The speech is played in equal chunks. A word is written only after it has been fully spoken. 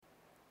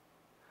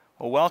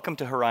Well, welcome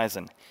to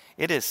Horizon.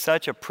 It is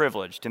such a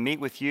privilege to meet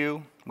with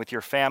you, with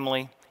your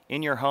family,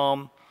 in your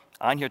home,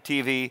 on your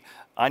TV,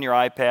 on your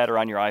iPad, or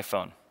on your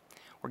iPhone.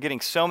 We're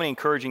getting so many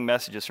encouraging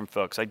messages from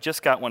folks. I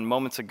just got one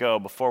moments ago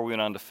before we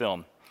went on to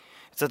film.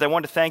 It says, I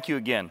want to thank you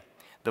again.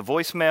 The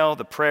voicemail,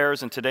 the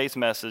prayers, and today's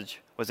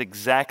message was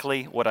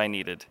exactly what I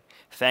needed.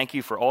 Thank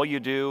you for all you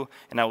do,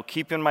 and I will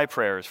keep you in my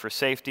prayers for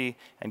safety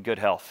and good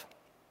health.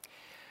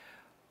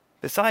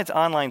 Besides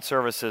online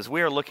services,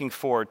 we are looking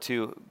forward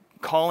to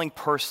calling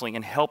personally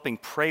and helping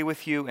pray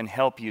with you and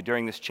help you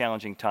during this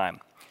challenging time.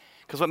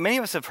 Because what many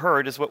of us have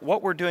heard is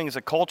what we're doing as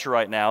a culture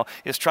right now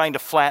is trying to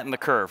flatten the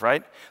curve,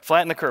 right?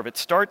 Flatten the curve. It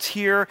starts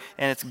here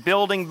and it's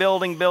building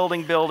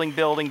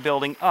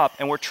up,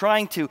 and we're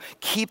trying to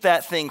keep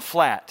that thing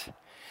flat.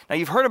 Now,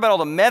 you've heard about all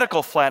the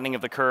medical flattening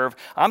of the curve.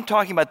 I'm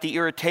talking about the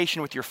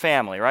irritation with your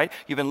family, right?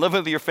 You've been living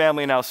with your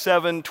family now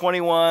 7,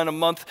 21, a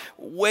month,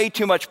 way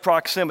too much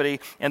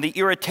proximity, and the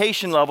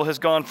irritation level has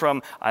gone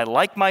from, I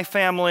like my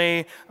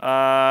family,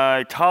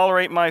 I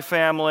tolerate my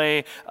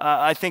family,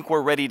 I think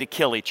we're ready to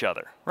kill each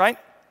other, right?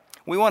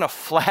 We want to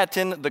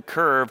flatten the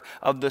curve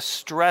of the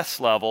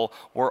stress level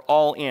we're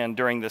all in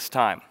during this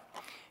time.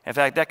 In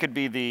fact, that could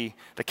be the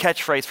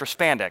catchphrase for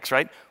spandex,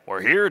 right?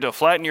 We're here to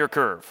flatten your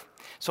curve.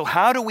 So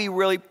how do we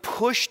really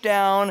push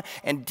down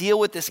and deal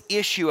with this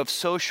issue of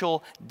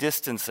social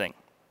distancing?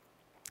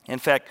 In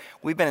fact,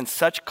 we've been in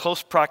such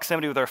close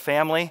proximity with our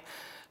family,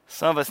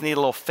 some of us need a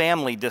little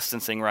family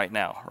distancing right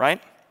now,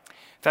 right?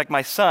 In fact,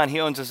 my son, he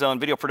owns his own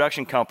video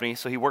production company,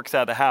 so he works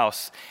out of the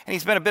house, and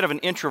he's been a bit of an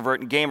introvert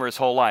and gamer his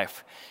whole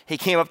life. He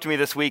came up to me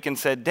this week and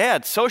said,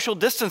 Dad, social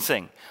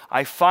distancing.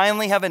 I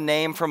finally have a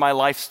name for my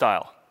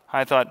lifestyle.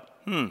 I thought,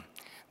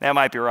 that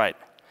might be right.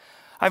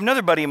 I have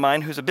another buddy of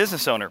mine who's a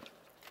business owner.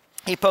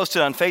 He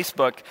posted on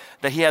Facebook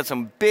that he had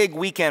some big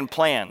weekend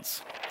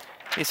plans.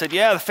 He said,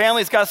 yeah, the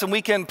family's got some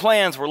weekend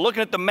plans. We're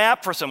looking at the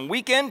map for some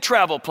weekend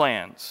travel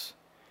plans.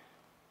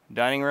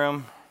 Dining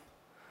room,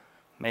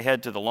 may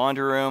head to the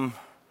laundry room,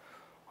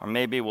 or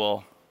maybe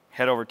we'll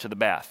head over to the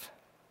bath.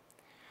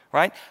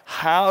 Right?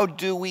 How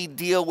do we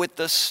deal with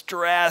the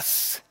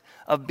stress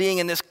of being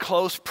in this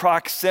close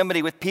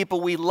proximity with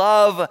people we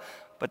love,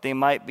 but they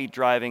might be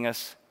driving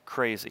us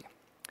crazy?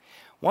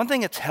 One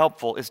thing that's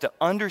helpful is to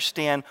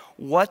understand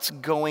what's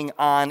going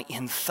on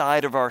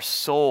inside of our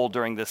soul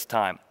during this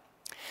time.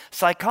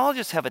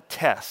 Psychologists have a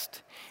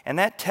test, and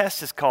that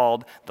test is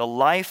called the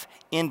Life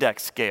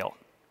Index Scale.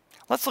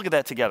 Let's look at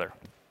that together.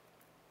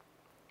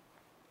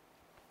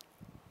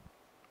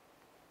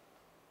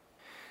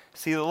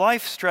 See, the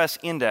Life Stress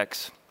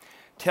Index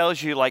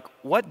tells you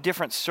what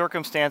different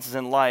circumstances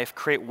in life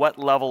create what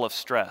level of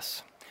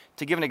stress.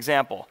 To give an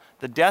example,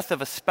 the death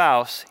of a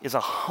spouse is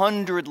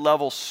 100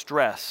 level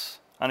stress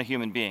on a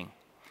human being.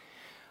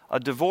 A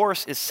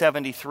divorce is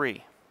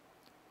 73.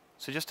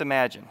 So just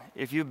imagine,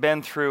 if you've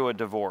been through a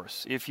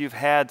divorce, if you've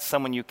had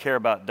someone you care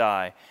about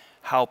die,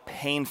 how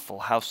painful,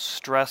 how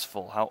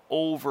stressful, how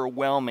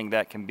overwhelming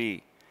that can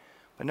be.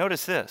 But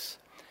notice this,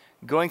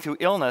 going through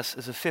illness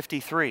is a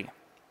 53.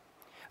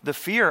 The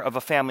fear of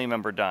a family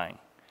member dying,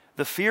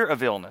 the fear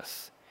of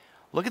illness.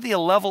 Look at the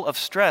level of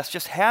stress.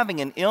 Just having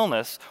an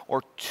illness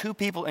or two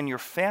people in your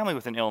family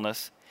with an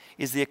illness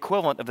is the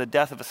equivalent of the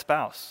death of a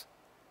spouse.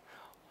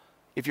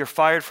 If you're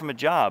fired from a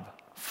job,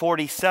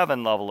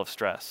 47 level of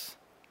stress.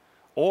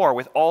 Or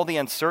with all the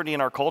uncertainty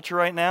in our culture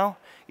right now,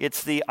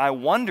 it's the I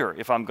wonder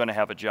if I'm going to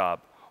have a job.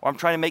 Or I'm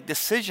trying to make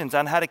decisions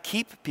on how to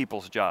keep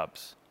people's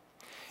jobs.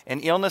 An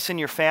illness in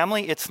your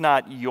family, it's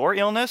not your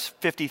illness,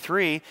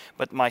 53,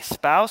 but my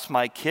spouse,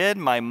 my kid,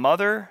 my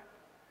mother,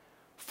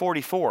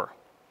 44.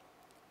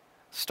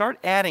 Start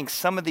adding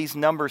some of these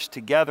numbers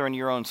together in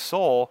your own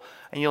soul,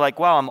 and you're like,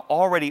 wow, I'm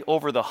already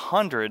over the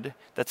 100.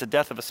 That's a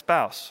death of a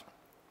spouse.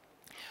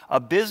 A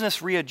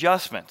business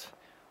readjustment.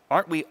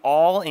 Aren't we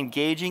all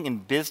engaging in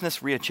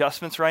business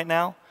readjustments right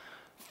now?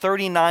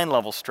 39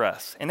 level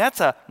stress. And that's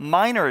a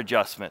minor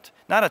adjustment,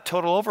 not a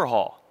total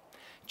overhaul.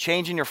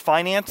 Change in your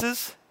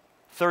finances,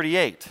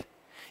 38.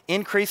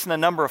 Increase in the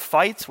number of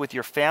fights with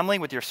your family,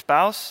 with your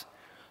spouse,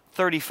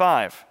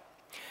 35.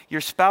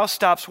 Your spouse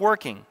stops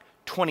working,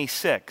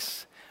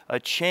 26. A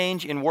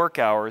change in work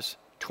hours,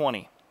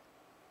 20.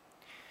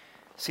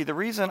 See, the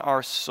reason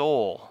our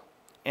soul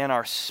and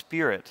our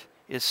spirit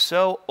is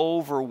so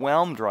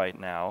overwhelmed right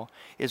now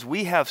is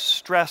we have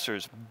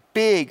stressors,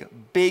 big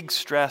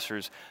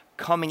stressors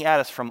coming at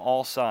us from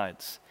all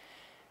sides.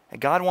 And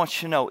God wants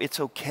you to know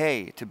it's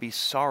okay to be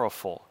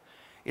sorrowful.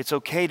 It's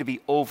okay to be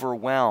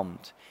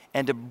overwhelmed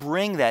and to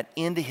bring that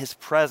into His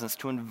presence,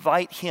 to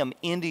invite Him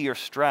into your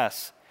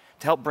stress,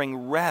 to help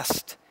bring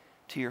rest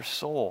to your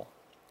soul.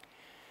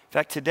 In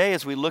fact, today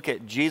as we look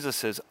at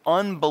Jesus'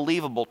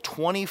 unbelievable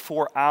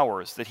 24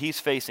 hours that He's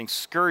facing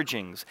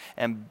scourgings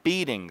and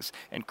beatings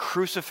and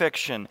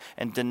crucifixion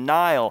and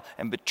denial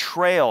and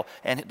betrayal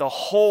and the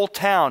whole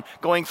town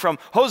going from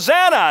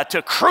Hosanna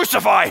to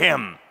crucify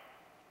Him,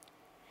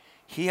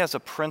 He has a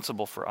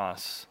principle for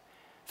us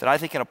that I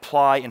think can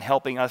apply in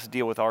helping us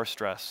deal with our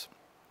stress.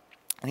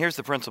 And here's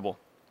the principle.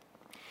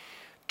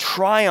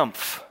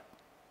 Triumph.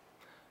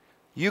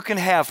 You can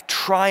have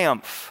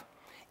triumph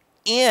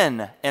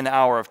in an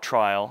hour of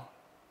trial,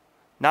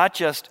 not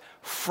just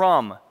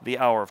from the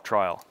hour of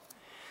trial.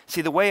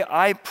 See, the way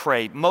I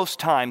pray most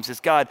times is,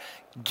 God,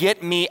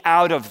 get me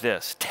out of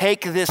this.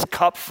 Take this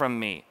cup from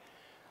me.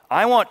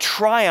 I want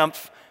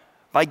triumph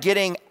by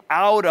getting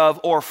out of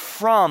or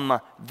from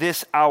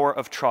this hour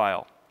of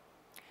trial.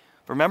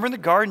 Remember in the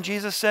garden,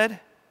 Jesus said,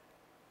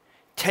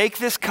 take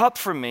this cup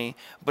from me,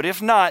 but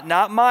if not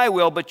my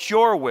will, but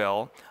your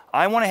will.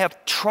 I want to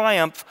have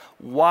triumph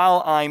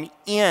while I'm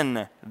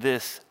in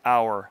this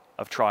hour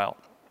of trial.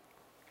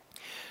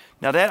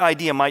 Now that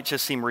idea might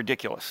just seem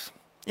ridiculous.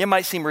 It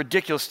might seem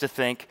ridiculous to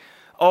think,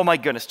 oh my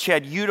goodness,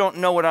 Chad, you don't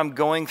know what I'm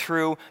going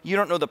through. You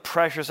don't know the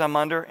pressures I'm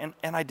under,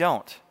 and I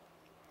don't.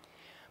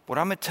 What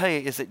I'm going to tell you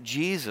is that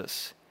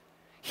Jesus,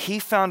 he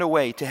found a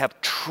way to have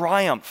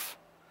triumph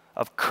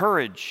of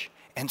courage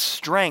and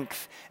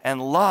strength and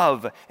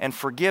love and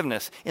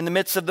forgiveness in the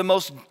midst of the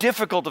most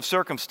difficult of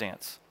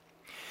circumstance.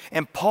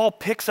 And Paul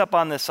picks up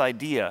on this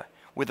idea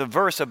with a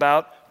verse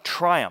about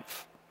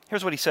triumph.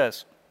 Here's what he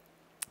says.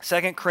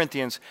 2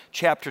 Corinthians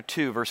chapter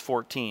 2, verse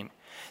 14.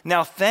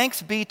 Now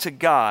thanks be to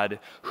God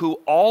who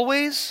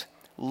always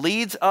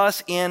leads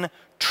us in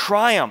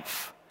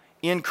triumph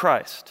in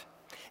Christ,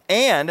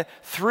 and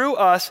through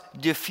us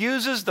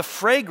diffuses the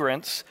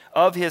fragrance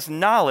of his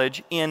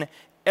knowledge in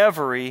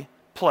every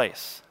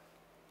place.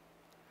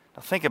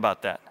 Now think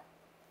about that.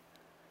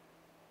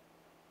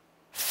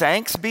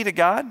 Thanks be to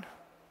God,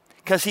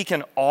 because he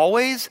can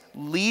always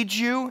lead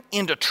you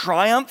into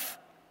triumph,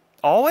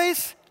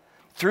 always,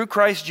 through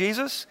Christ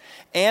Jesus,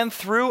 and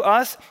through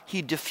us,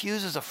 he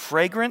diffuses a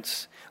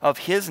fragrance of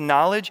his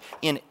knowledge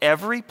in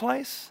every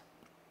place.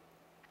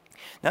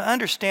 Now, to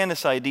understand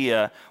this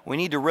idea, we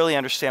need to really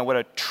understand what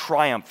a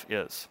triumph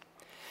is.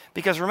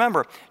 Because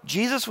remember,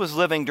 Jesus was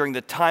living during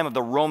the time of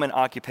the Roman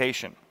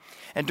occupation.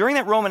 And during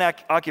that Roman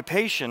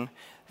occupation,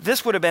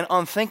 this would have been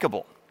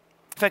unthinkable.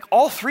 In fact,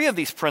 all three of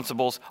these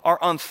principles are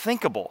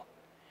unthinkable.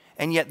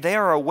 And yet they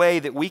are a way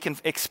that we can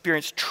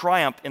experience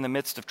triumph in the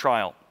midst of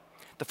trial.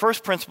 The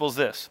first principle is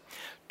this: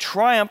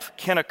 triumph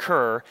can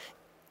occur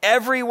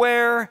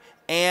everywhere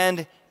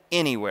and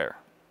anywhere.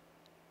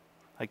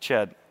 Like,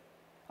 Chad,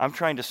 I'm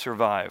trying to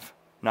survive,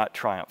 not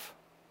triumph.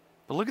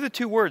 But look at the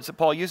two words that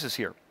Paul uses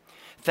here.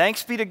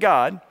 Thanks be to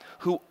God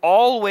who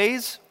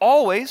always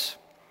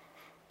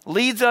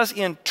leads us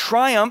in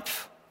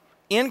triumph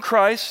in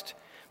Christ,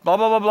 blah,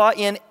 blah, blah, blah,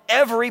 in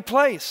every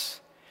place.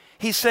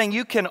 He's saying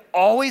you can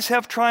always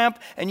have triumph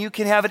and you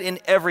can have it in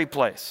every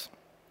place.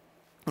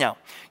 Now,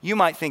 you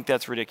might think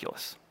that's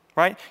ridiculous,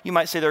 right? You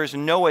might say there is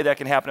no way that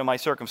can happen in my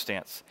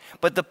circumstance.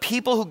 But the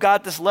people who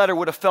got this letter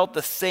would have felt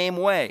the same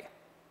way.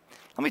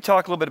 Let me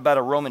talk a little bit about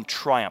a Roman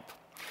triumph.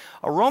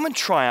 A Roman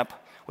triumph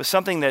was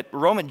something that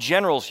Roman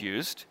generals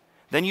used,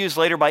 then used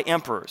later by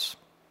emperors.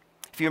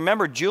 If you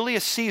remember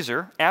Julius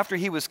Caesar, after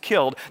he was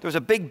killed, there was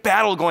a big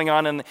battle going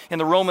on in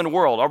the Roman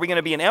world. Are we going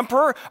to be an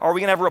emperor or are we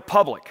going to have a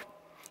republic?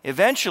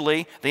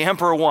 Eventually, the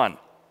emperor won.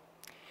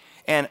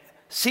 And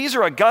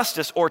Caesar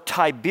Augustus, or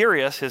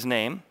Tiberius, his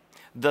name,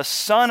 the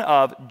son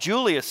of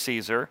Julius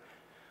Caesar,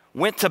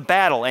 went to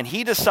battle, and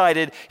he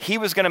decided he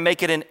was going to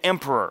make it an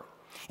emperor.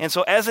 And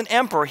so as an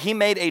emperor, he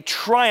made a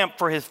triumph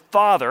for his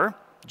father,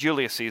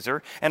 Julius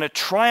Caesar, and a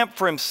triumph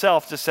for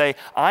himself to say,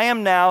 I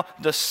am now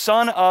the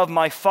son of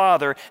my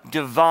father,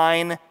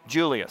 divine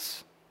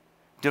Julius.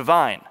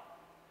 Divine.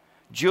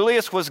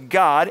 Julius was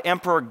God,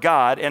 Emperor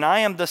God, and I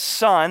am the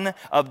son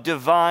of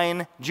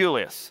divine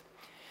Julius.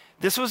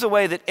 This was a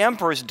way that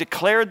emperors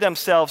declared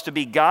themselves to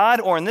be God,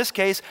 or in this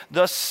case,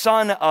 the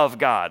Son of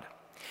God.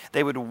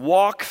 They would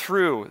walk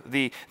through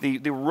the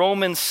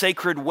Roman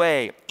sacred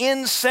way,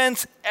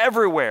 incense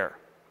everywhere.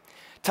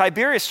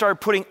 Tiberius started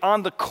putting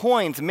on the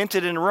coins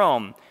minted in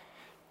Rome.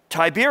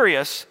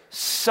 Tiberius,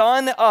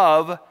 son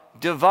of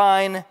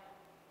divine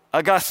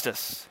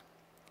Augustus.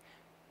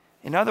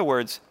 In other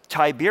words,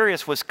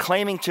 Tiberius was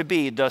claiming to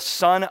be the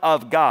son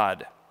of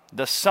God,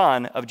 the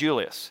son of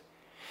Julius.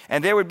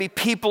 And there would be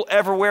people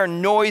everywhere,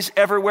 noise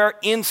everywhere,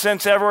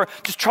 incense everywhere,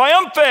 just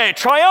triumphe,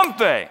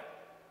 triumphe.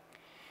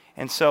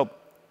 And so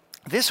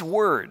this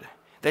word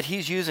that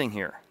he's using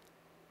here,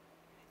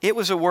 it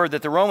was a word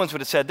that the Romans would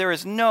have said,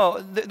 there's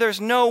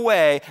no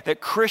way that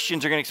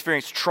Christians are going to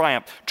experience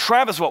triumph.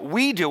 Triumph is what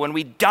we do when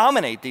we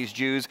dominate these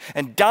Jews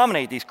and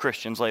dominate these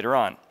Christians later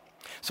on.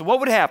 So what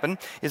would happen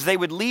is they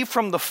would leave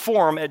from the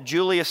forum at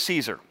Julius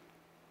Caesar,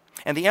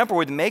 and the emperor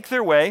would make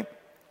their way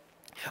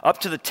up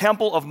to the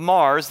temple of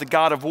Mars, the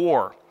god of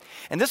war.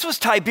 And this was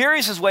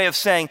Tiberius' way of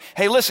saying,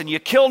 hey, listen, you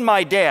killed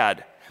my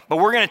dad, but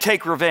we're going to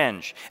take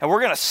revenge. And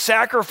we're going to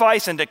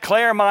sacrifice and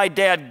declare my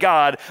dad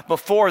God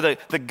before the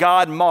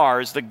god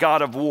Mars, the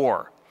god of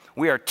war.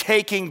 We are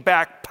taking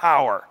back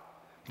power.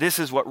 This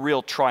is what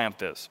real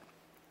triumph is.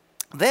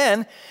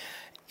 Then,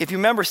 if you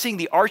remember seeing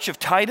the Arch of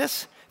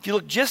Titus, if you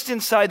look just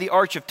inside the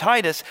Arch of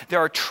Titus, there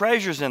are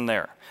treasures in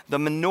there. The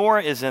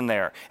menorah is in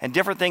there, and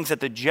different things that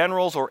the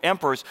generals or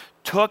emperors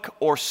took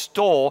or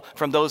stole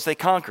from those they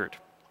conquered.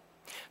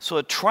 So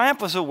a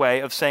triumph was a way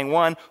of saying,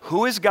 one,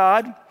 who is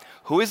God,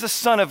 who is the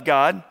Son of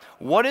God,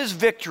 what is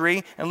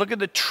victory, and look at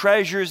the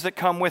treasures that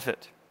come with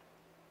it.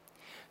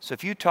 So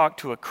if you talk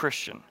to a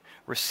Christian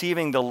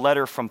receiving the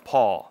letter from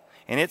Paul,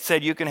 and it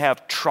said you can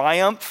have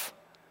triumph,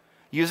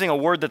 using a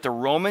word that the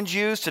Romans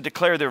used to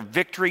declare their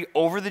victory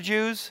over the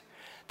Jews,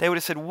 they would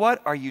have said,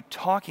 what are you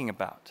talking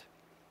about?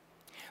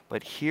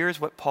 But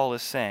here's what Paul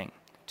is saying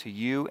to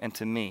you and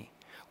to me.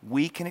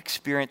 We can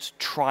experience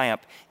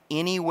triumph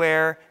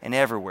anywhere and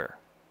everywhere.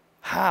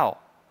 How?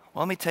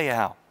 Well, let me tell you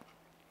how.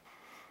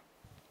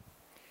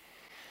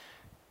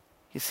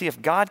 You see,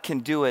 if God can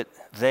do it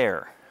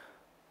there,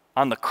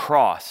 on the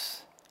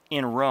cross,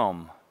 in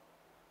Rome,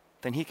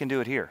 then he can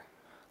do it here.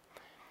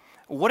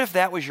 What if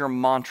that was your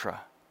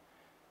mantra?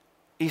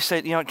 You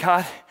said,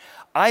 God,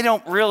 I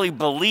don't really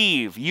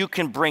believe you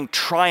can bring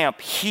triumph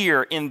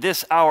here in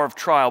this hour of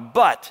trial,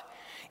 but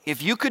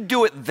if you could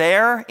do it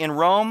there in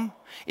Rome,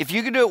 if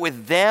you could do it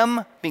with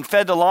them being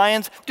fed to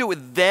lions, do it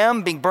with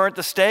them being burnt at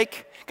the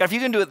stake, God, if you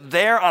can do it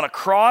there on a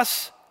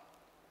cross,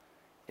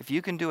 if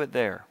you can do it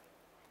there,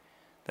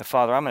 then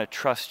Father, I'm going to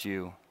trust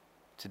you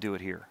to do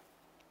it here.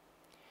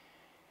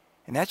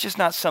 And that's just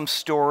not some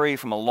story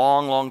from a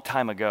long, long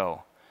time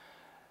ago.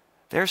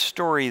 There's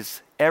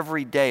stories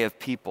every day of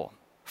people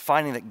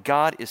finding that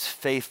God is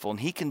faithful and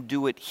he can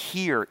do it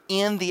here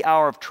in the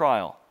hour of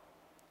trial,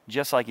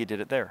 just like he did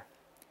it there.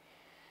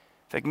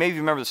 In fact, maybe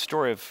you remember the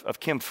story of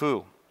Kim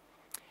Fu.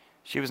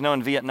 She was known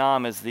in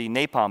Vietnam as the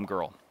napalm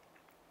girl.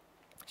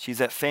 She's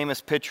that famous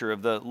picture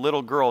of the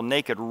little girl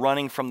naked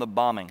running from the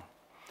bombing.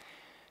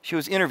 She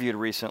was interviewed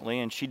recently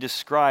and she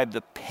described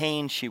the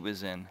pain she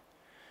was in.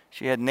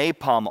 She had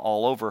napalm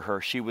all over her.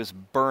 She was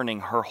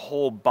burning. Her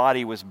whole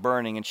body was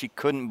burning, and she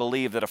couldn't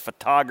believe that a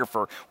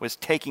photographer was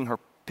taking her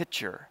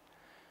picture.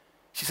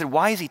 She said,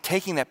 why is he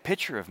taking that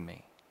picture of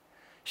me?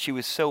 She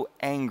was so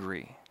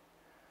angry.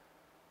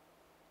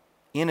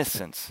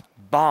 Innocence,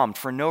 bombed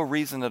for no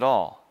reason at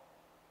all.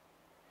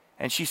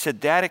 And she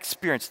said that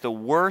experience, the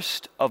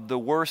worst of the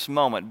worst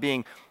moment,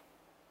 being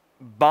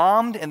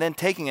bombed and then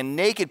taking a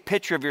naked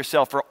picture of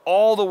yourself for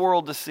all the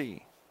world to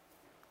see.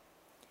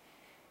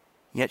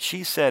 Yet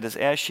she said,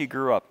 as she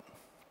grew up,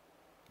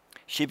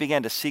 she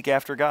began to seek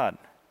after God.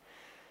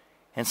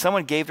 And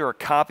someone gave her a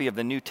copy of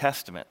the New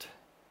Testament.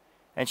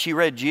 And she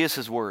read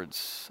Jesus'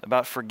 words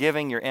about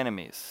forgiving your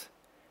enemies.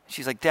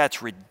 She's like,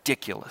 that's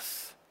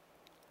ridiculous.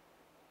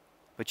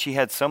 But she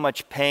had so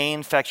much pain.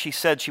 In fact, she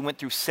said she went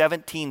through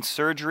 17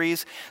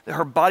 surgeries. That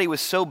her body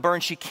was so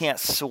burned she can't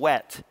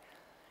sweat,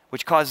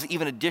 which causes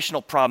even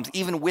additional problems,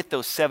 even with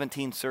those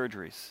 17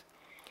 surgeries.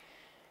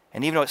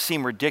 And even though it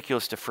seemed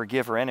ridiculous to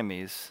forgive her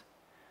enemies,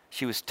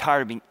 she was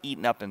tired of being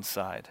eaten up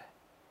inside,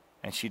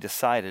 and she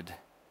decided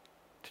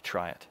to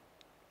try it.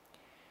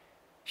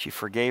 She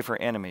forgave her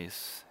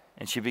enemies,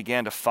 and she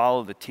began to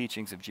follow the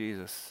teachings of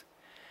Jesus.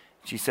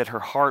 She said her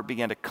heart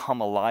began to come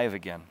alive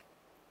again.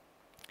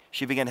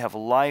 She began to have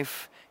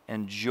life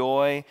and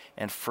joy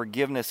and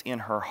forgiveness in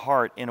her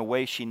heart in a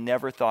way she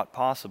never thought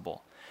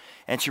possible.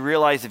 And she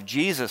realized if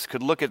Jesus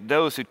could look at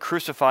those who'd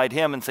crucified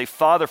him and say,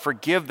 Father,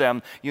 forgive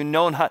them, they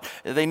know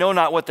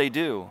not what they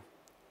do,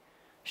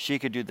 she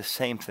could do the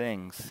same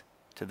things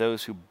to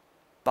those who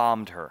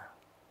bombed her.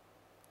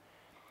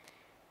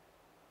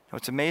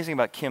 What's amazing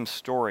about Kim's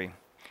story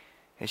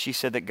is she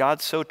said that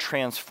God so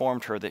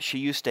transformed her that she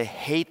used to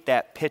hate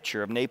that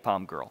picture of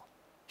Napalm Girl,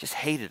 just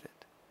hated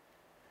it.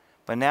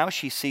 But now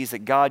she sees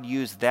that God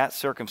used that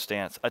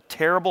circumstance, a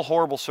terrible,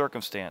 horrible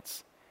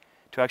circumstance,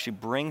 to actually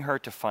bring her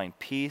to find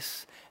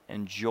peace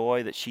and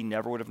joy that she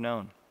never would have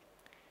known.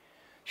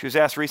 She was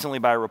asked recently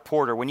by a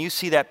reporter, when you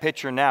see that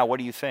picture now, what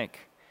do you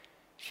think?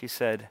 She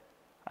said,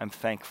 I'm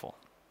thankful.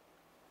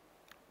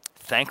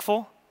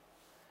 Thankful?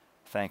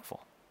 Thankful.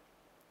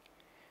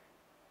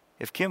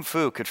 If Kim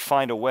Fu could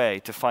find a way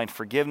to find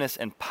forgiveness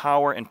and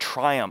power and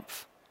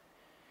triumph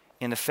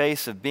in the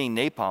face of being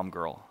Napalm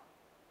Girl,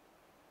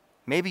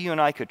 maybe you and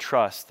I could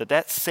trust that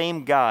that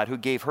same God who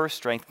gave her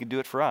strength could do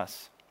it for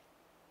us.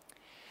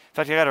 In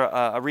fact, I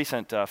got a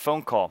recent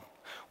phone call.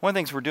 One of the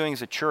things we're doing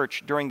as a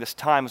church during this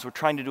time is we're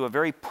trying to do a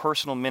very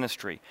personal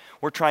ministry.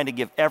 We're trying to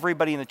give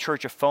everybody in the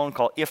church a phone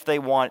call if they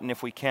want and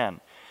if we can.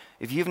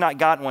 If you've not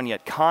gotten one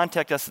yet,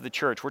 contact us at the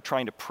church. We're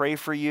trying to pray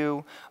for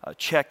you,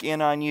 check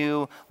in on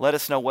you, let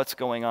us know what's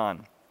going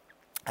on.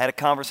 I had a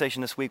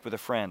conversation this week with a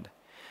friend.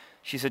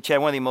 She said,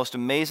 Chad, one of the most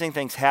amazing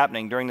things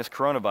happening during this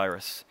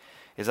coronavirus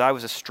is I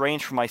was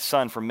estranged from my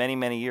son for many,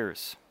 many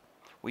years.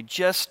 We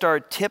just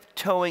started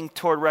tiptoeing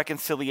toward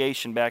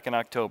reconciliation back in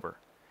October.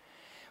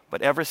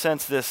 But ever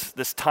since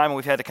this time when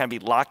we've had to kind of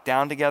be locked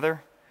down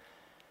together,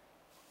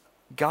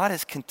 God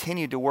has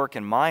continued to work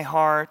in my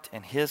heart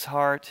and his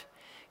heart.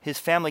 His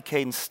family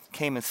came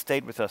and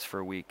stayed with us for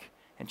a week.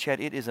 And Chad,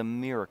 it is a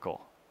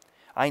miracle.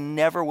 I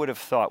never would have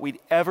thought we'd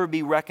ever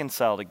be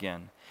reconciled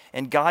again.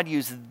 And God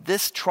used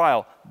this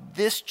trial,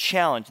 this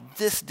challenge,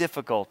 this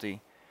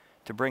difficulty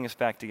to bring us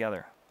back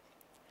together.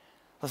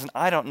 Listen,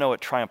 I don't know what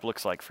triumph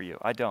looks like for you.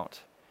 I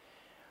don't.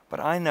 But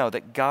I know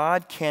that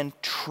God can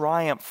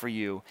triumph for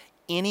you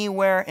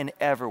anywhere and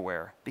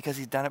everywhere because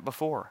he's done it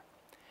before.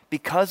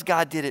 Because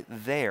God did it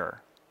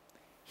there,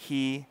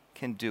 he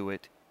can do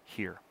it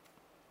here.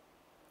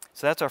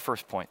 So that's our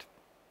first point.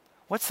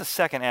 What's the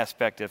second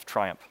aspect of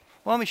triumph?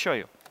 Well, let me show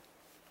you.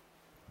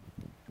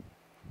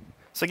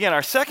 So again,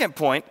 our second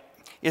point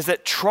is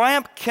that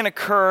triumph can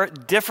occur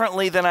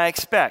differently than I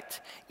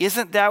expect.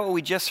 Isn't that what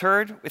we just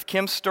heard with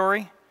Kim's story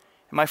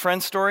and my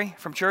friend's story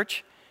from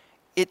church?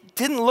 It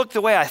didn't look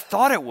the way I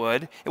thought it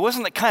would. It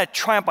wasn't the kind of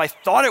triumph I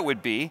thought it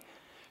would be.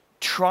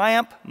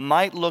 Triumph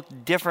might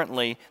look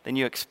differently than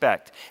you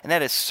expect. And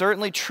that is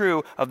certainly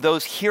true of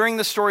those hearing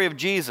the story of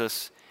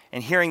Jesus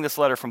and hearing this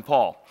letter from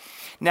Paul.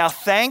 Now,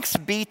 thanks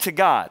be to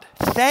God.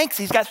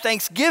 He's got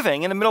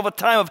thanksgiving in the middle of a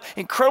time of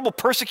incredible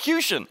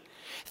persecution.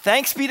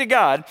 Thanks be to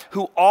God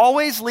who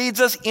always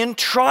leads us in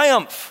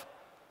triumph.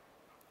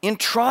 In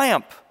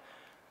triumph.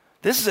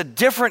 This is a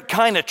different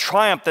kind of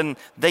triumph than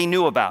they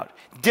knew about.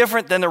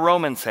 Different than the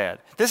Romans had.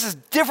 This is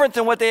different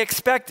than what they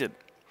expected.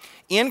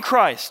 In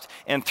Christ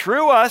and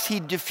through us, he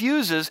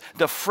diffuses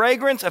the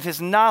fragrance of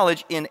his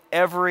knowledge in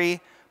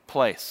every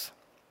place.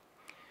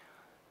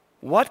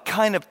 What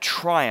kind of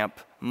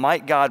triumph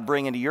might God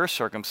bring into your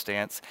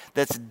circumstance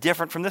that's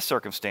different from this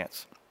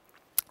circumstance?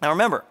 Now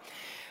remember,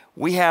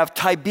 we have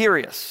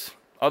Tiberius,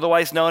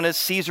 otherwise known as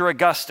Caesar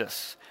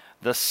Augustus,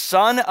 the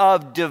son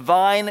of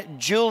divine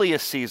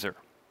Julius Caesar.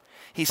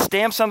 He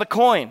stamps on the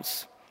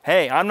coins,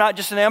 hey, I'm not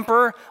just an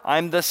emperor,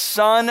 I'm the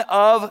son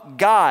of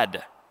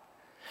God.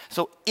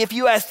 So if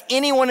you asked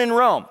anyone in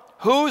Rome,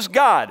 who's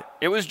God?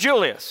 It was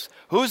Julius.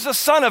 Who's the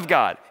son of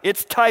God?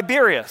 It's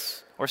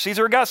Tiberius or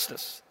Caesar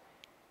Augustus.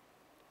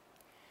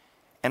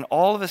 And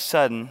all of a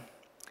sudden,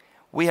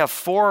 we have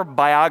 4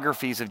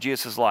 biographies of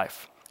Jesus'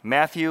 life: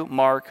 Matthew,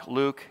 Mark,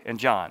 Luke, and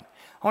John.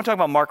 I want to talk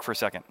about Mark for a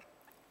second.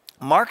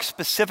 Mark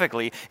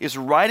specifically is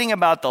writing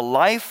about the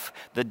life,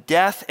 the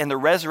death, and the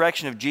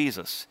resurrection of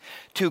Jesus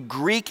to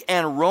Greek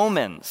and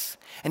Romans.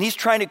 And he's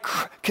trying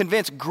to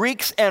convince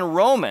Greeks and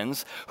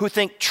Romans who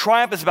think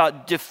triumph is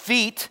about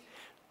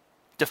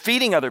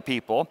defeating other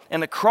people,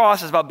 and the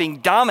cross is about being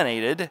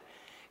dominated.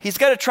 He's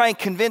got to try and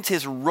convince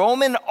his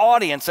Roman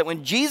audience that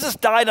when Jesus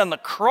died on the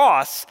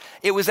cross,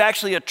 it was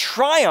actually a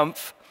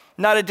triumph,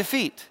 not a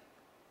defeat.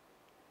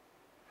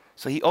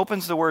 So he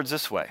opens the words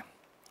this way.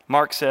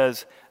 Mark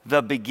says,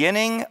 the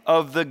beginning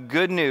of the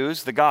good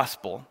news, the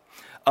gospel,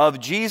 of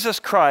Jesus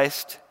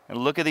Christ, and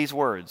look at these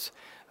words,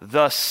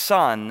 the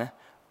Son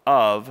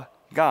of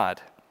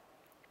God.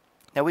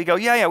 Now we go,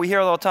 yeah, we hear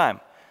it all the time.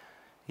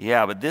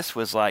 Yeah, but this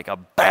was like a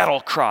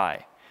battle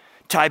cry.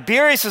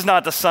 Tiberius is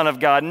not the Son of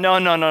God.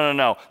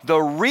 No. The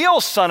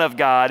real Son of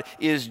God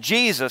is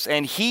Jesus,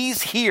 and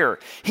he's here.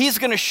 He's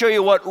going to show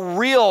you what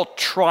real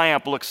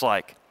triumph looks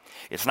like.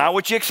 It's not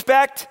what you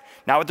expect,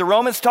 not what the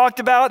Romans talked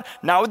about,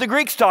 not what the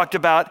Greeks talked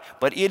about,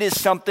 but it is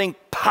something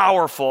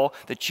powerful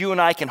that you and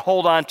I can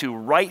hold on to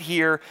right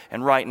here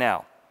and right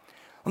now.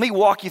 Let me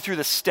walk you through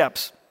the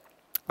steps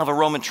of a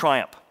Roman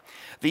triumph.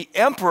 The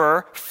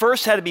emperor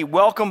first had to be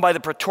welcomed by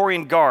the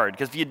Praetorian Guard,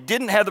 because if you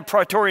didn't have the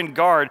Praetorian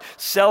Guard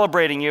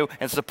celebrating you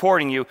and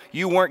supporting you,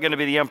 you weren't going to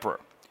be the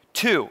emperor.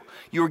 2,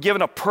 you were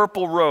given a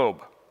purple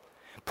robe.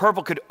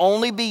 Purple could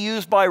only be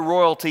used by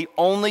royalty,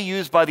 only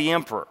used by the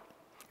emperor.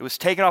 It was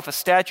taken off a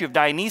statue of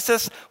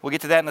Dionysus. We'll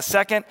get to that in a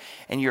second.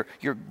 And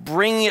you're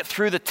bringing it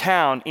through the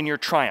town in your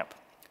triumph.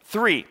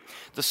 3,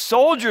 the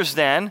soldiers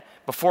then,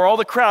 before all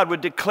the crowd, would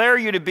declare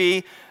you to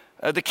be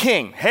the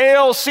king.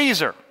 Hail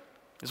Caesar,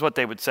 is what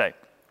they would say.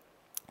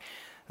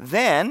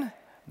 Then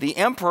the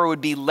emperor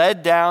would be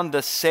led down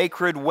the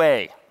sacred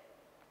way.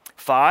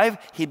 5,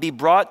 he'd be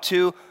brought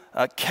to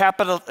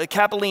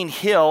Capitoline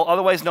Hill,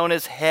 otherwise known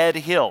as Head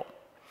Hill.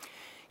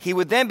 He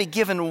would then be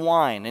given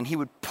wine, and he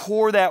would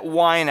pour that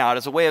wine out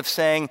as a way of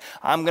saying,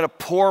 I'm going to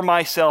pour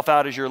myself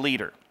out as your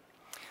leader.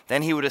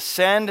 Then he would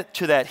ascend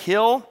to that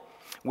hill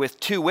with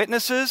 2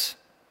 witnesses,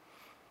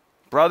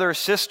 brother,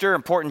 sister,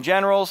 important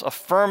generals,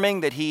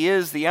 affirming that he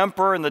is the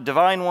emperor and the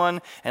divine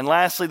one. And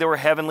lastly, there were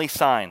heavenly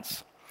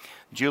signs.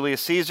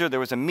 Julius Caesar, there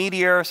was a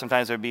meteor.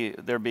 Sometimes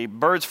there'd be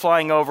birds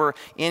flying over,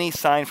 any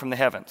sign from the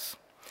heavens.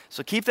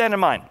 So keep that in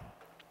mind.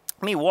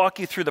 Let me walk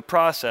you through the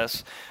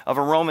process of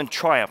a Roman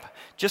triumph,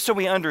 just so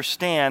we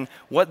understand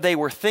what they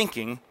were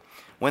thinking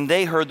when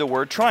they heard the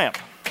word triumph.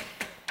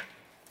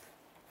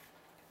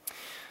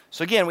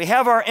 So again, we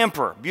have our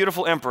emperor,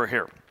 beautiful emperor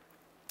here.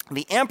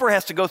 The emperor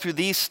has to go through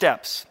these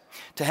steps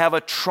to have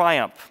a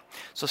triumph.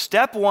 So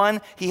step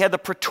 1, he had the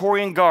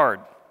Praetorian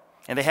Guard,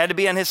 and they had to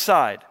be on his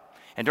side.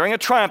 And during a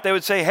triumph, they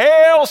would say,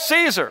 Hail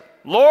Caesar,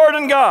 Lord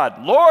and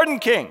God, Lord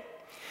and King.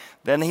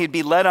 Then he'd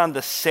be led on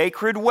the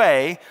sacred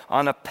way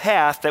on a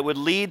path that would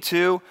lead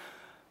to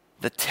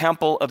the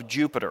temple of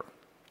Jupiter.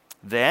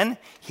 Then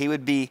he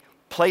would be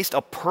placed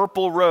a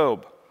purple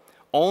robe.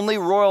 Only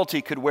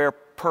royalty could wear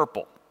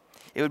purple.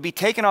 It would be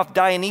taken off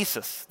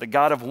Dionysus, the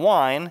god of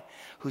wine,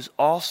 who's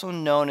also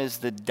known as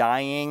the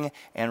dying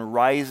and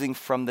rising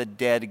from the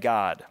dead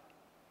god.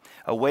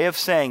 A way of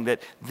saying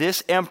that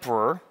this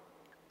emperor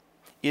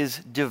is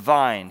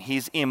divine.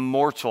 He's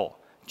immortal,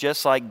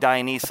 just like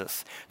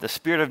Dionysus. The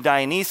spirit of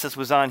Dionysus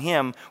was on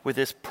him with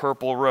this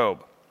purple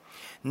robe.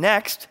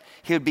 Next,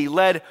 he would be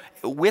led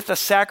with a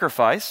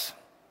sacrifice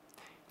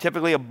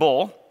typically a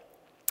bull.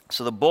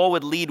 So the bull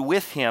would lead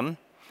with him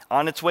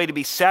on its way to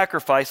be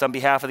sacrificed on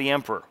behalf of the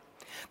emperor.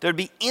 There'd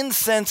be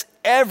incense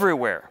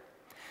everywhere.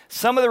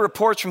 Some of the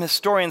reports from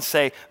historians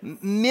say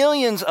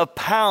millions of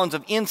pounds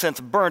of incense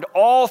burned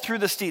all through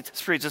the streets.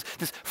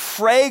 This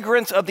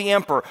fragrance of the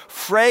emperor,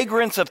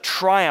 fragrance of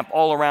triumph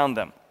all around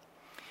them.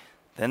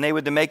 Then they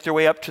would make their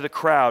way up to the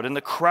crowd, and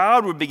the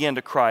crowd would begin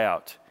to cry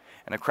out.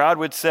 And the crowd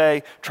would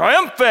say,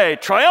 "Triumphe,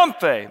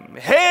 triumphe,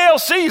 hail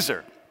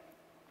Caesar!"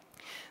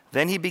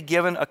 Then he'd be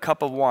given a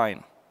cup of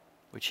wine,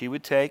 which he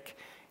would take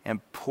and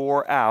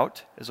pour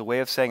out as a way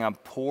of saying, "I'm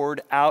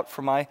poured out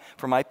for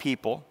my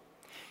people."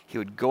 He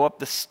would go up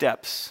the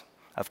steps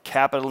of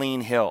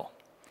Capitoline Hill.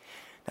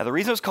 Now, the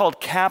reason it was called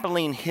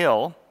Capitoline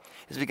Hill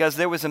is because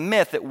there was a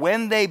myth that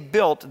when they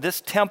built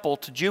this temple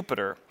to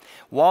Jupiter,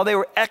 while they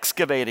were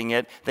excavating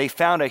it, they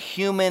found a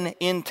human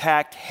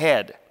intact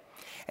head.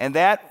 And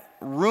that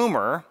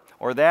rumor,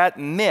 or that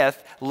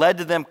myth, led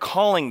to them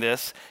calling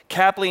this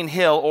Capitoline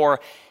Hill, or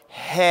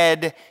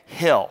Head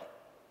Hill.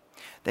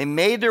 They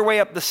made their way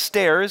up the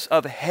stairs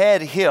of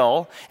Head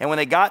Hill, and when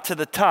they got to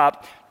the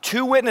top,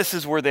 2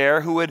 witnesses were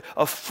there who would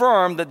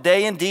affirm that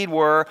they indeed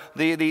were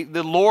the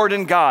Lord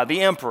and God,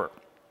 the emperor.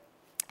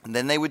 And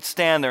then they would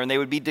stand there and they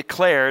would be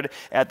declared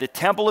at the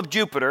temple of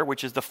Jupiter,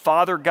 which is the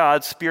Father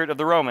God, Spirit of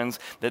the Romans,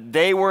 that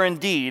they were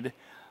indeed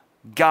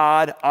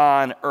God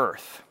on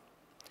earth.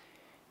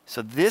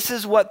 So this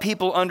is what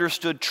people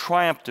understood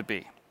triumph to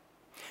be.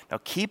 Now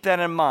keep that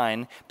in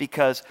mind,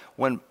 because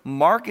when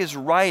Mark is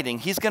writing,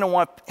 he's going to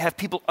want to have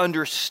people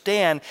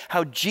understand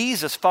how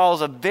Jesus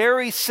follows a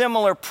very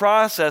similar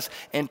process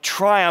and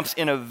triumphs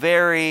in a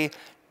very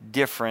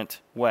different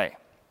way.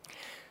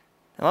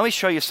 Now let me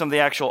show you some of the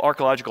actual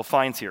archaeological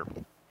finds here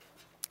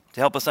to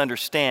help us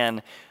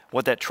understand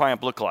what that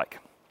triumph looked like.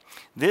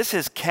 This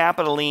is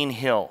Capitoline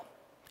Hill,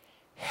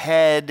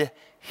 Head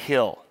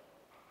Hill.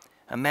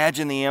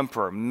 Imagine the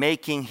emperor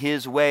making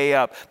his way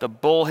up. The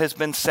bull has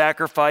been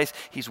sacrificed.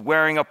 He's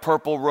wearing a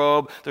purple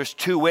robe. There's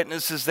 2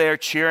 witnesses there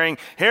cheering,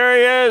 "Here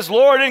he is,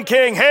 Lord and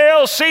King,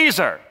 hail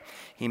Caesar!"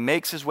 He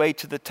makes his way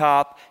to the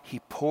top. He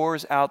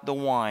pours out the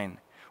wine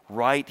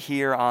right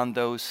here on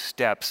those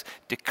steps,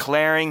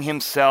 declaring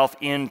himself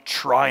in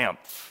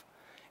triumph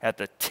at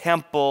the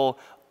temple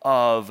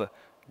of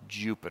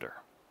Jupiter.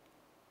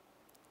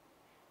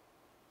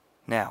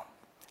 Now,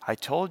 I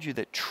told you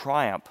that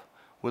triumph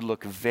would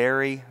look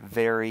very,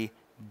 very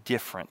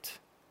different.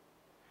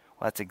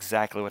 Well, that's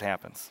exactly what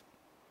happens.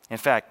 In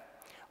fact,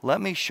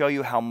 let me show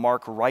you how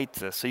Mark writes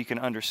this so you can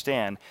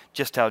understand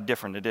just how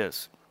different it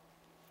is.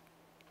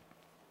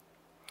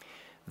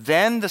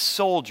 Then the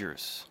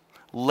soldiers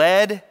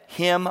led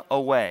him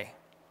away.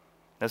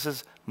 This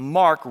is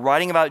Mark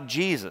writing about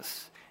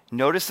Jesus.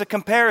 Notice the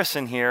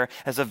comparison here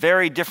as a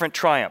very different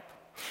triumph.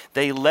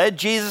 They led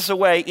Jesus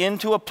away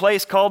into a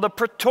place called the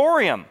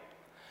Praetorium.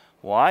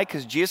 Why?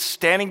 Because Jesus is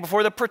standing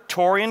before the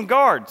Praetorian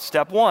Guard,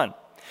 step 1.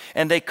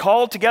 And they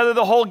called together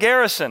the whole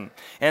garrison.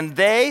 And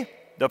they,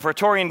 the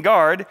Praetorian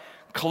Guard,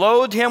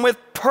 clothed him with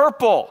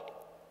purple.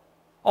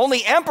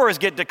 Only emperors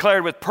get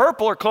declared with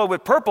purple or clothed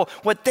with purple.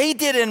 What they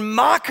did in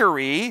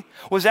mockery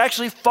was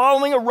actually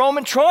following a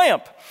Roman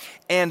triumph.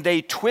 And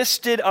they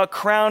twisted a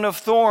crown of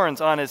thorns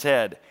on his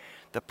head.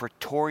 The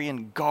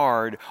Praetorian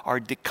Guard are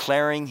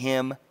declaring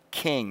him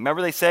king.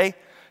 Remember they say,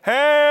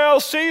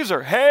 "Hail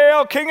Caesar,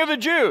 hail King of the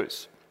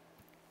Jews."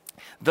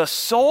 The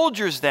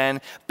soldiers then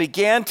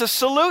began to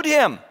salute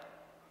him.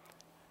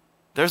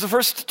 There's the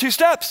first 2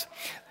 steps.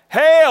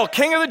 "Hail,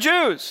 King of the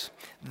Jews."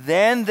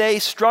 Then they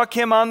struck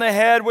him on the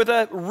head with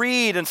a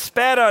reed and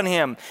spat on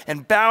him,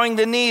 and bowing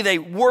the knee, they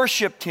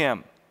worshiped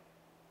him.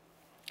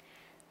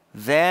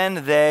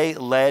 Then they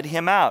led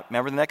him out.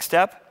 Remember the next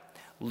step?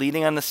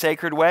 Leading on the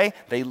sacred way.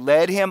 They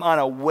led him on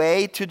a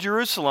way to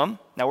Jerusalem.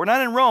 Now, we're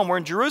not in Rome, we're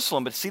in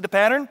Jerusalem, but see the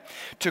pattern?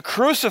 To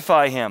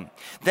crucify him.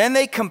 Then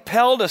they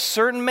compelled a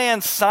certain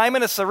man,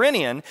 Simon a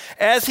Cyrenian,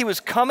 as he was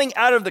coming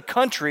out of the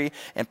country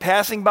and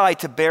passing by,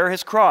 to bear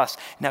his cross.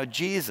 Now,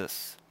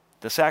 Jesus,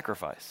 the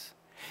sacrifice,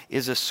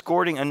 is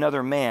escorting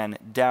another man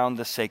down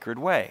the sacred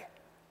way.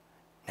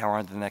 Now we're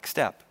on to the next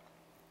step.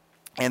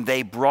 And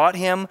they brought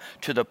him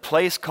to the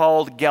place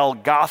called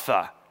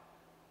Golgotha.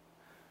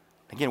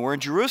 Again, we're in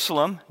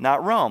Jerusalem,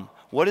 not Rome.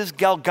 What does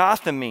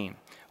Golgotha mean?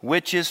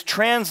 Which is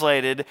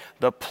translated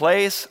the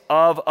place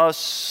of a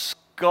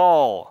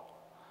skull.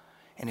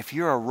 And if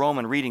you're a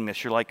Roman reading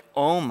this, you're like,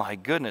 "Oh my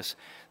goodness,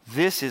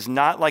 this is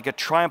not like a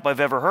triumph I've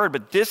ever heard,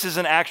 but this is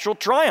an actual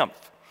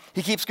triumph."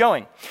 He keeps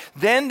going.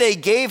 Then they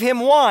gave him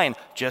wine,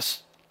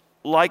 just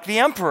like the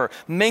emperor,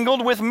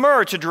 mingled with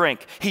myrrh to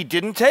drink. He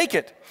didn't take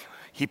it.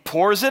 He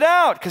pours it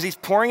out because he's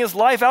pouring his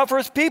life out for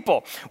his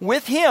people.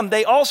 With him,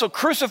 they also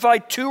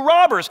crucified 2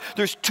 robbers.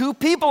 There's 2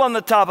 people on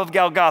the top of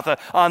Golgotha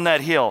on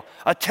that hill,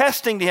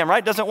 attesting to him,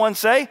 right? Doesn't one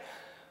say?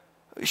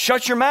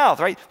 Shut your mouth,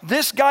 right?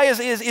 This guy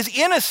is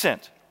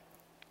innocent.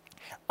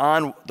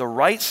 On the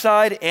right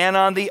side and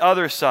on the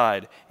other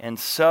side. And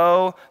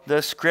so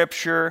the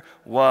scripture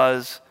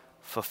was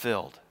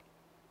fulfilled.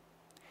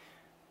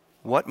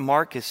 What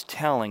Mark is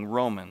telling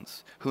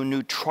Romans who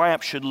knew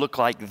triumph should look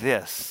like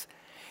this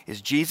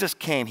is Jesus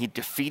came, he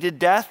defeated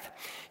death,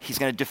 he's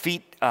going to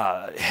defeat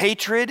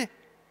hatred,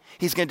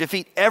 he's going to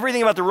defeat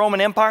everything about the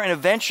Roman Empire, and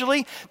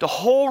eventually the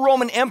whole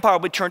Roman Empire will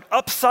be turned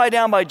upside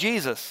down by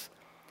Jesus.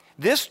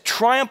 This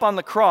triumph on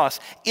the cross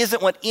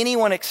isn't what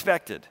anyone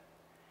expected.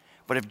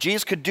 But if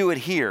Jesus could do it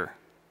here,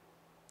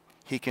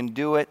 he can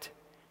do it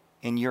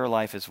in your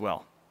life as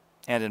well,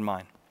 and in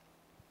mine.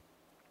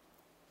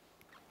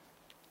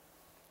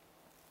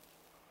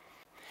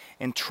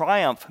 And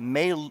triumph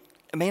may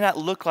not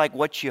look like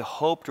what you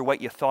hoped or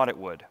what you thought it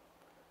would.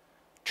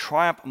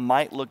 Triumph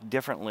might look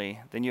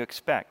differently than you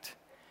expect.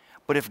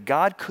 But if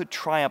God could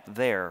triumph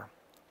there,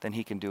 then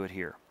he can do it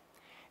here.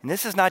 And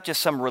this is not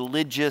just some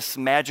religious,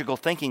 magical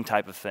thinking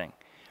type of thing.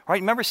 Right?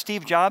 Remember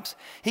Steve Jobs?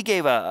 He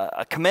gave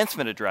a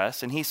commencement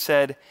address, and he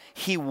said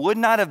he would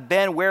not have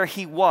been where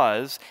he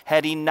was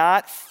had he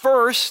not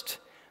first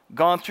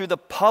gone through the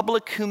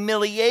public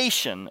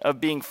humiliation of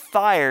being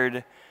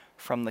fired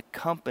from the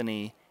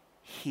company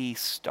he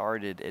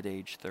started at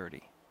age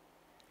 30.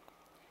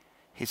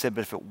 He said,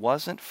 but if it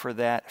wasn't for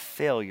that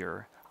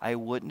failure, I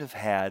wouldn't have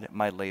had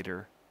my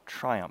later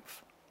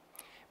triumph.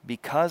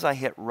 Because I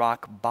hit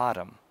rock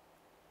bottom,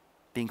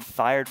 being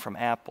fired from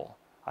Apple,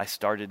 I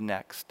started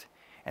Next,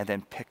 and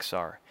then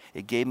Pixar.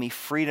 It gave me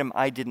freedom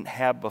I didn't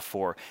have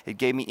before. It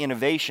gave me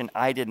innovation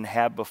I didn't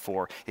have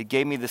before. It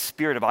gave me the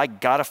spirit of, I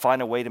got to find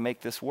a way to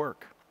make this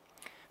work.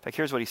 In fact,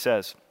 here's what he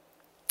says.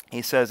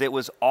 He says, it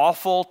was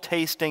awful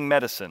tasting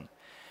medicine,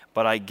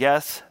 but I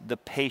guess the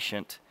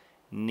patient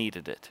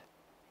needed it.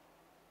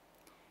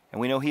 And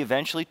we know he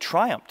eventually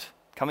triumphed,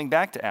 coming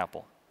back to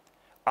Apple.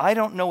 I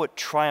don't know what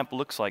triumph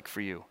looks like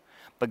for you,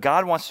 but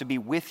God wants to be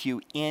with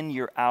you in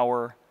your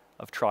hour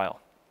of trial.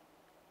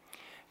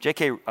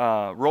 J.K.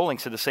 Rowling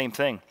said the same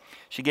thing.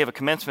 She gave a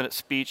commencement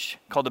speech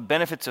called The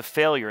Benefits of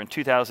Failure in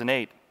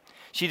 2008.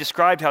 She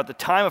described how at the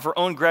time of her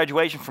own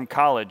graduation from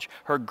college,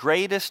 her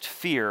greatest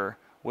fear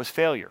was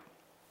failure.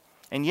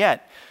 And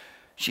yet,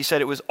 she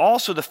said it was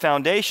also the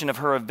foundation of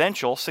her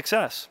eventual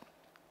success.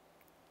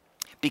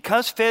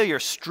 Because failure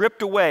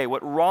stripped away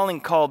what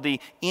Rowling called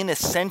the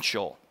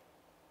inessential,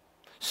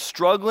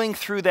 struggling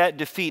through that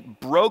defeat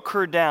broke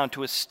her down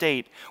to a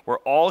state where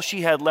all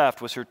she had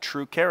left was her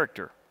true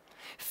character.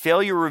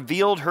 Failure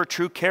revealed her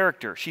true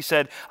character. She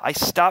said, I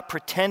stopped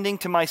pretending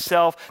to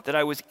myself that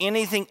I was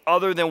anything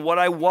other than what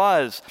I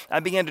was. I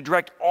began to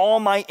direct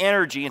all my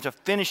energy into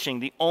finishing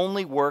the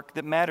only work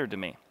that mattered to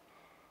me.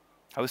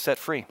 I was set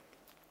free.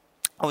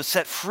 I was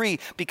set free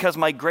because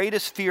my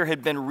greatest fear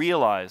had been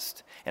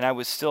realized, and I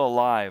was still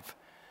alive.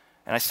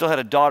 And I still had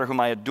a daughter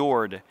whom I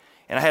adored,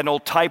 and I had an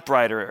old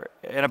typewriter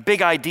and a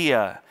big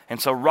idea.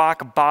 And so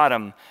rock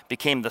bottom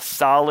became the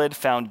solid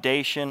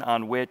foundation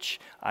on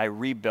which I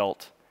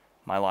rebuilt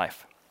my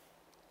life.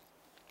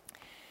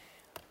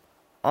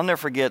 I'll never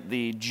forget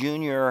the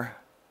junior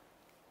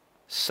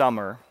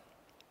summer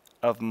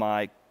of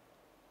my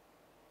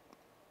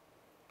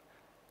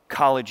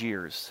college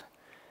years.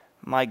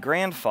 My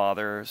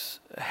grandfather's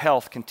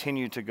health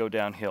continued to go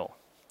downhill.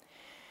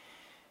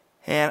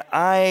 And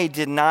I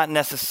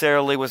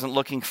wasn't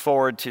looking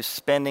forward to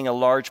spending a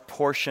large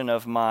portion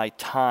of my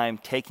time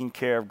taking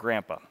care of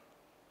Grandpa.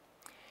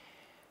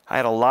 I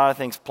had a lot of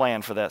things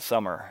planned for that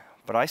summer,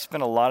 but I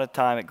spent a lot of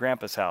time at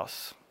Grandpa's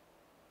house,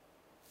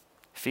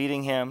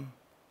 feeding him,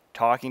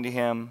 talking to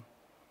him,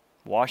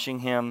 washing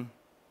him,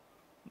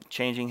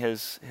 changing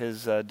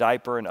his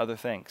diaper and other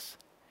things.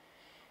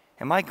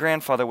 And my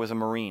grandfather was a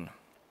Marine.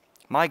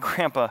 My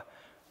grandpa,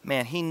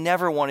 man, he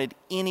never wanted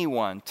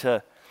anyone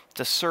to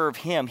serve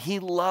him. He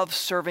loved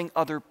serving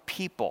other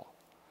people.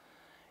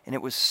 And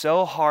it was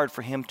so hard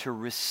for him to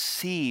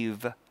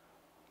receive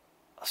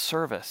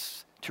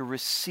service, to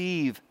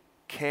receive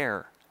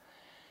care.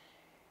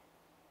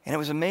 And it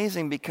was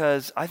amazing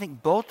because I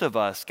think both of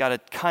us got a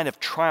kind of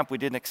triumph we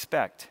didn't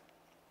expect.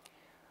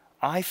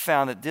 I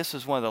found that this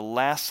was one of the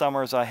last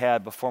summers I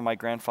had before my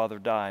grandfather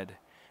died.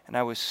 And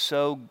I was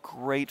so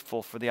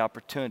grateful for the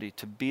opportunity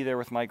to be there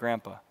with my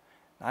grandpa.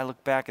 And I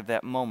look back at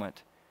that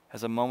moment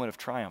as a moment of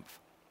triumph.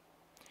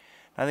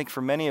 I think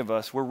for many of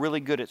us, we're really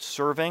good at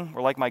serving.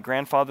 We're like my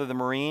grandfather, the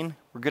Marine.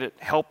 We're good at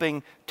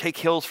helping take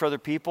hills for other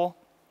people.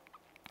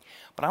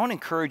 But I want to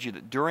encourage you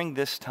that during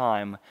this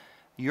time,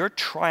 your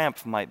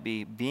triumph might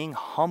be being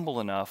humble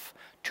enough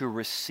to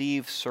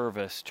receive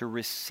service, to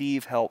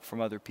receive help from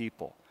other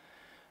people.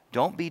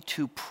 Don't be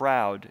too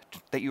proud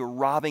that you're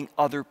robbing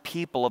other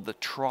people of the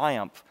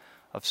triumph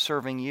of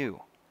serving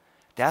you.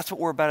 That's what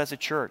we're about as a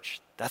church.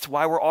 That's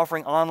why we're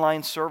offering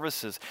online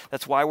services.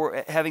 That's why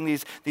we're having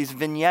these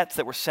vignettes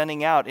that we're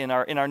sending out in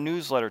our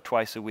newsletter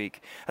twice a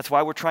week. That's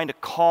why we're trying to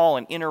call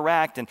and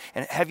interact and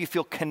have you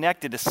feel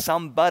connected to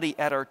somebody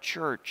at our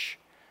church.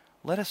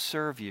 Let us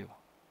serve you.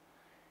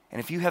 And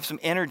if you have some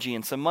energy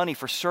and some money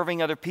for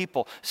serving other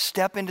people,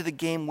 step into the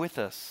game with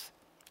us.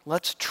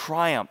 Let's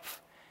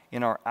triumph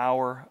in our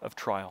hour of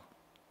trial.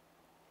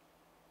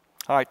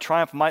 All right,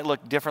 triumph might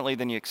look differently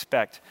than you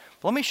expect.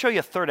 But let me show you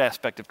a third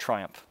aspect of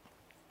triumph.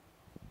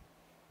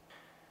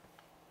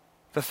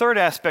 The third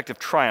aspect of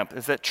triumph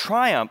is that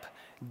triumph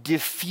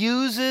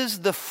diffuses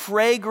the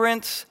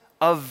fragrance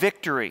of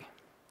victory.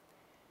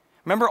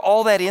 Remember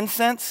all that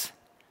incense?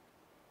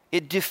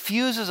 It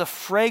diffuses a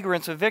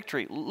fragrance of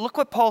victory. Look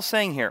what Paul's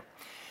saying here.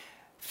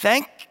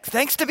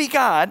 Thanks be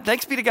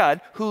to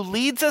God, who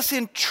leads us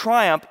in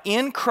triumph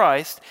in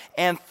Christ,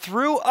 and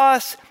through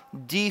us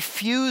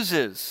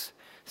diffuses.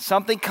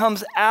 Something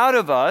comes out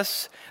of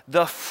us,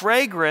 the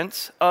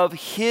fragrance of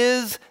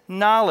his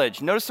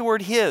knowledge. Notice the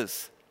word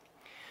his.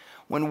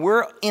 When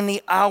we're in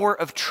the hour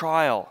of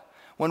trial,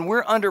 when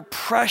we're under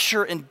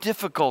pressure and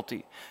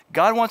difficulty,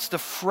 God wants the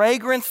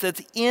fragrance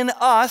that's in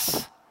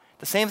us,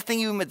 the same thing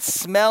you would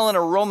smell in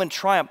a Roman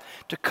triumph,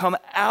 to come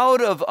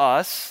out of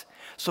us.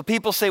 So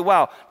people say,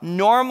 wow,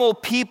 normal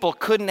people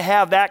couldn't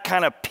have that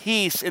kind of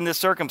peace in this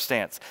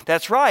circumstance.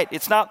 That's right.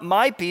 It's not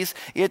my peace.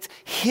 It's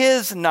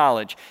his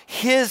knowledge,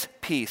 his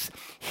peace,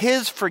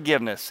 his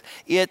forgiveness.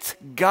 It's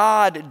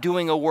God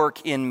doing a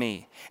work in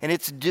me. And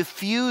it's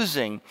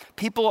diffusing.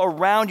 People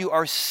around you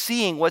are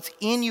seeing what's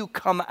in you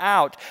come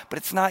out, but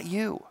it's not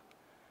you.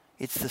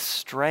 It's the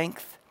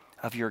strength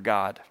of your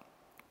God.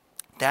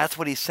 That's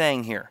what he's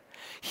saying here.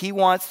 He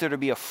wants there to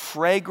be a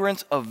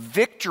fragrance of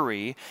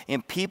victory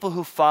in people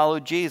who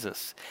follow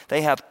Jesus.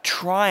 They have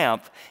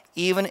triumph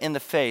even in the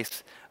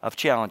face of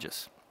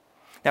challenges.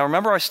 Now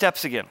remember our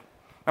steps again.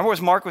 Remember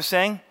what Mark was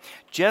saying?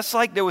 Just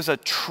like there was a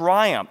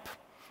triumph,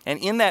 and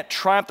in that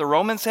triumph the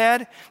Romans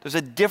had, there's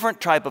a different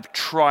type of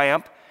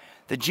triumph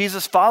that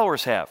Jesus'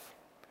 followers have.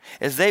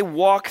 As they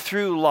walk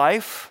through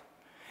life,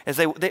 as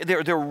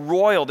they're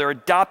royal, they're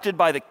adopted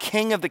by the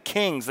King of the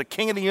Kings, the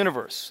King of the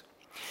universe.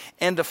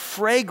 And the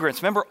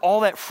fragrance, remember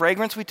all that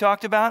fragrance we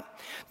talked about?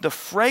 The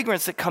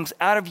fragrance that comes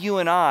out of you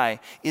and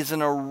I is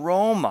an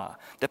aroma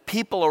that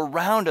people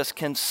around us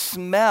can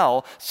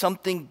smell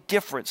something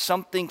different,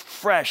 something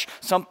fresh,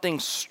 something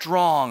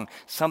strong,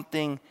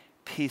 something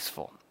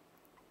peaceful.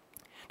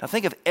 Now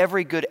think of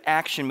every good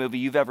action movie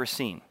you've ever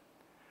seen,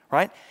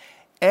 right?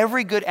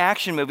 Every good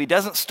action movie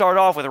doesn't start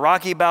off with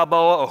Rocky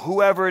Balboa or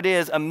whoever it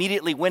is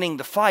immediately winning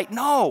the fight.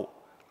 No.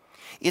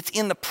 It's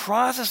in the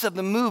process of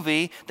the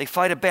movie, they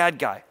fight a bad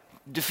guy,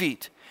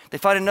 defeat. They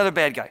fight another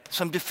bad guy,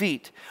 some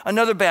defeat.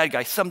 Another bad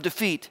guy, some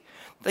defeat.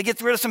 They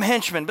get rid of some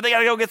henchmen, but they got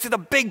to go get to the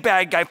big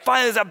bad guy.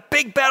 Finally, there's a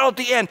big battle at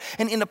the end.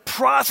 And in the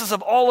process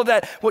of all of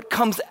that, what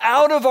comes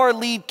out of our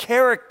lead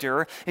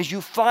character is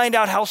you find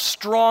out how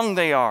strong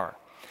they are,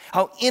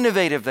 how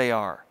innovative they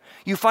are.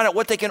 You find out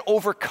what they can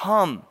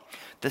overcome.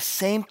 The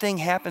same thing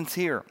happens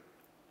here.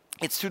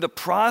 It's through the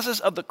process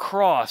of the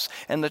cross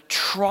and the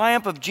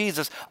triumph of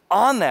Jesus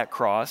on that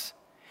cross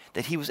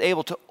that he was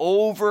able to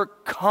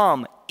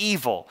overcome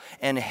evil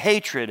and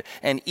hatred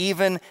and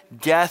even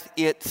death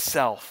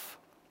itself.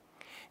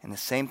 And the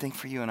same thing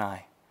for you and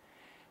I.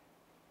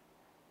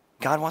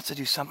 God wants to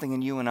do something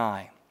in you and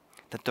I,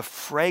 that the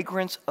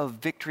fragrance of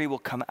victory will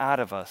come out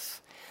of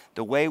us,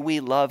 the way we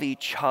love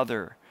each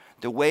other,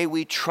 the way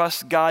we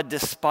trust God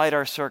despite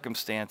our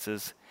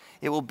circumstances.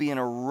 It will be an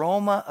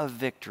aroma of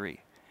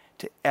victory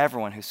to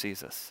everyone who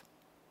sees us.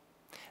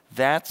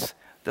 That's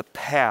the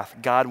path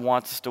God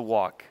wants us to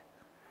walk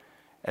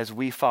as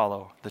we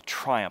follow the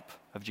triumph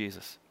of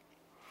Jesus.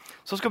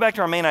 So let's go back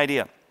to our main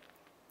idea.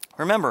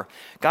 Remember,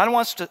 God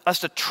wants us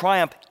to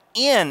triumph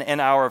in an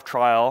hour of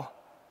trial,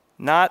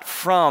 not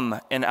from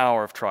an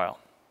hour of trial.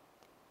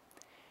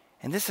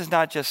 And this is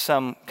not just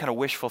some kind of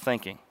wishful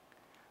thinking.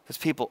 There's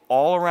people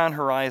all around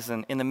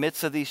Horizon in the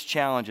midst of these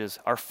challenges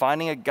are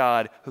finding a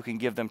God who can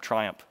give them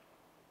triumph.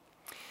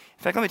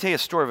 In fact, let me tell you a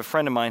story of a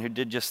friend of mine who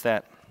did just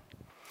that.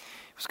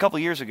 It was a couple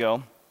years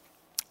ago,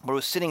 but I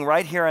was sitting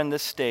right here on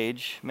this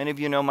stage. Many of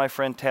you know my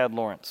friend Tad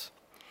Lawrence.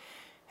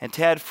 And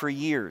Tad, for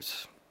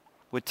years,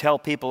 would tell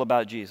people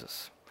about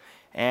Jesus.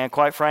 And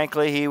quite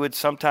frankly, he would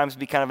sometimes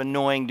be kind of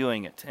annoying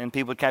doing it, and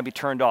people would kind of be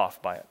turned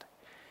off by it.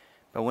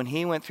 But when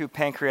he went through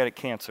pancreatic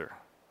cancer,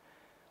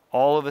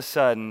 all of a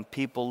sudden,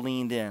 people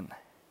leaned in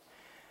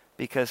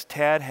because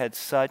Tad had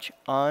such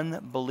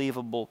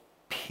unbelievable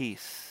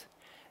peace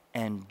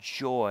and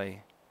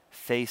joy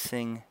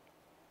facing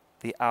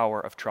the hour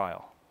of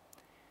trial.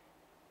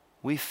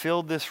 We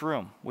filled this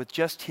room with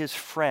just his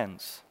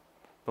friends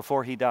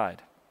before he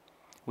died.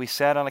 We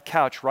sat on a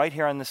couch right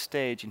here on this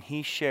stage, and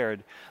he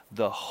shared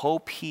the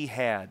hope he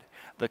had,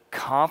 the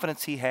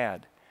confidence he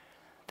had,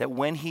 that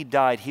when he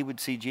died, he would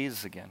see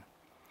Jesus again.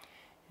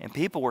 And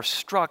people were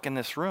struck in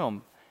this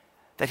room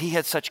that he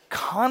had such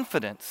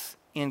confidence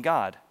in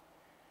God,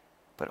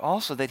 but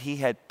also that he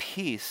had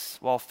peace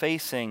while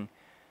facing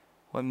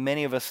what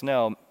many of us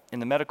know in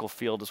the medical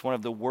field is one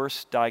of the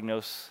worst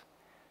diagnosed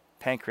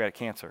pancreatic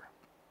cancer.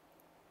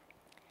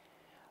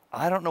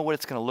 I don't know what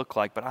it's going to look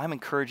like, but I'm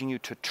encouraging you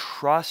to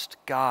trust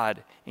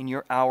God in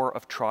your hour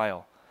of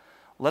trial.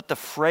 Let the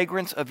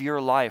fragrance of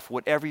your life,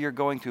 whatever you're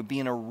going through, be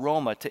an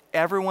aroma to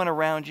everyone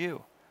around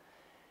you.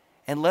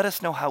 And let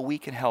us know how we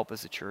can help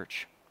as a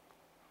church.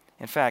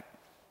 In fact,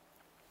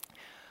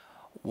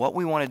 what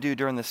we want to do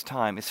during this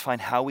time is find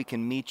how we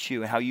can meet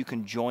you and how you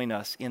can join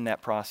us in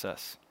that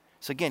process.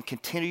 So again,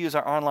 continue to use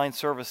our online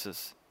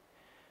services.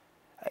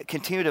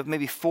 continue to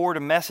maybe forward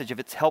a message if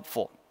it's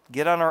helpful.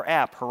 Get on our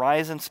app,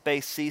 Horizon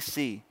Space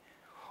CC,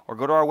 or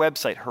go to our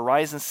website,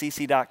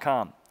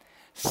 horizoncc.com.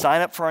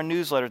 Sign up for our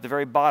newsletter at the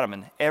very bottom,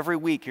 and every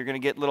week you're going to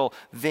get little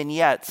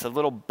vignettes of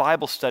little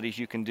Bible studies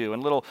you can do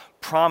and little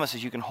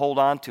promises you can hold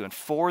on to, and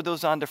forward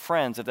those on to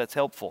friends if that's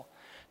helpful.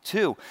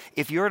 2,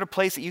 if you're at a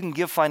place that you can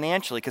give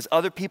financially because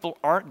other people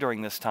aren't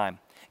during this time,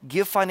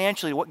 give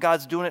financially to what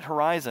God's doing at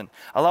Horizon.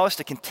 Allow us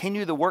to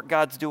continue the work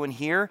God's doing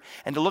here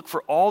and to look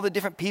for all the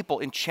different people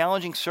in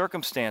challenging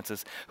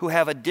circumstances who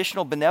have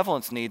additional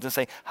benevolence needs and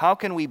say, how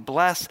can we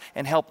bless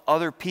and help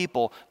other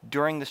people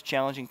during this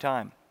challenging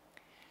time?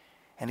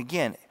 And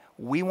again,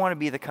 we want to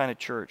be the kind of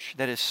church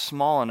that is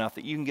small enough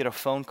that you can get a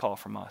phone call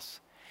from us.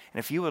 And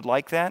if you would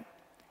like that,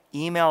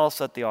 email us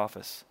at the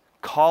office.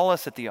 Call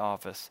us at the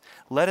office.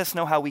 Let us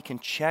know how we can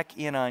check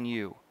in on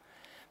you,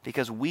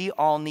 because we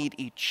all need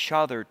each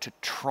other to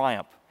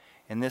triumph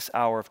in this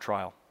hour of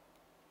trial.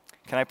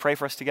 Can I pray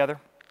for us together?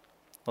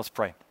 Let's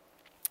pray.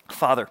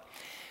 Father,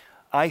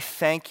 I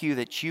thank you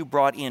that you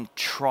brought in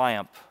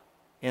triumph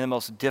in the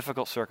most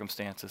difficult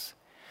circumstances.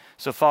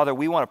 So, Father,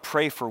 we want to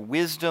pray for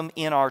wisdom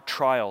in our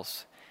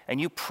trials.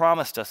 And you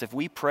promised us if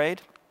we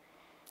prayed,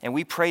 and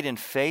we prayed in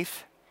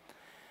faith,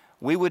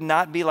 we would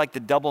not be like the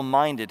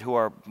double-minded who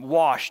are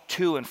washed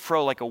to and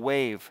fro like a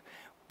wave,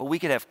 but we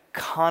could have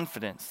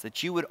confidence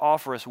that you would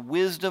offer us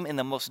wisdom in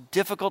the most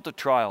difficult of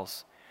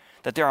trials,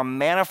 that there are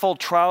manifold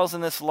trials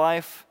in this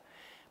life,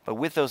 but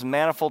with those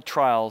manifold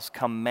trials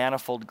come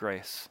manifold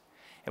grace.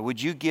 And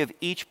would you give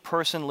each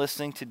person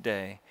listening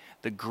today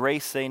the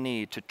grace they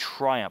need to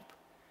triumph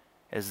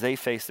as they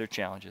face their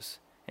challenges.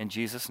 In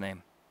Jesus'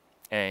 name,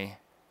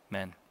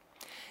 amen.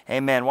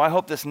 Amen. Well, I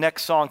hope this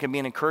next song can be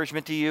an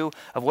encouragement to you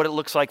of what it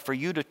looks like for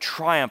you to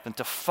triumph and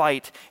to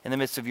fight in the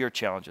midst of your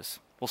challenges.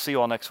 We'll see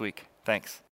you all next week. Thanks.